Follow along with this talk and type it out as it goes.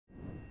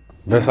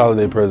Best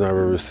holiday present I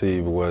ever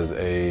received was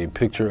a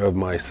picture of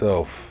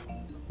myself,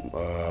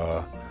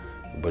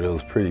 but it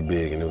was pretty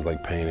big and it was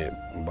like painted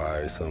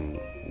by some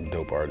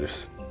dope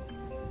artist.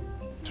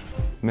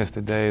 Miss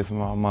the days when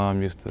my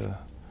mom used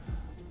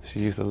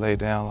to lay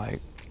down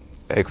like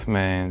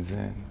X-Men's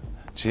and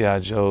G.I.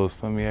 Joes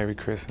for me every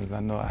Christmas.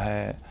 I know I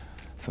had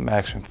some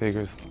action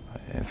figures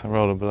and some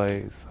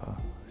rollerblades. So,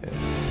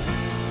 yeah.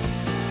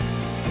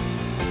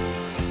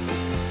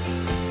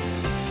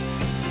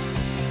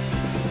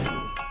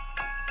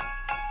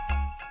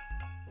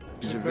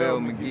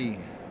 McGee.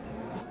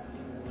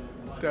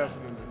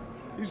 Definitely.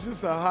 He's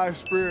just a high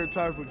spirit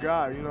type of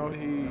guy, you know,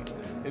 he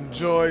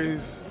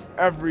enjoys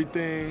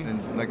everything.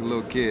 And like a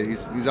little kid,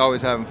 he's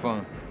always having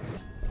fun.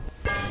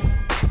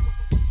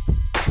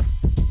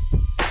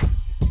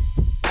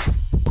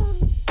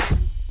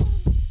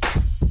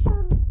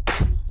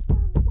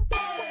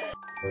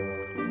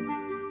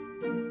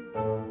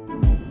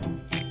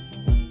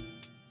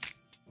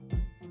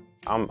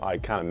 I'm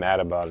like kind of mad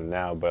about it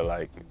now, but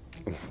like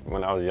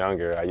when I was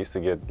younger, I used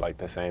to get like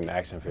the same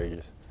action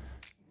figures.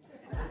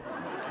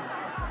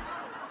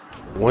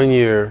 One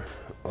year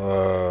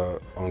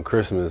on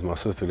Christmas, my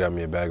sister got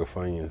me a bag of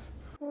Funyuns.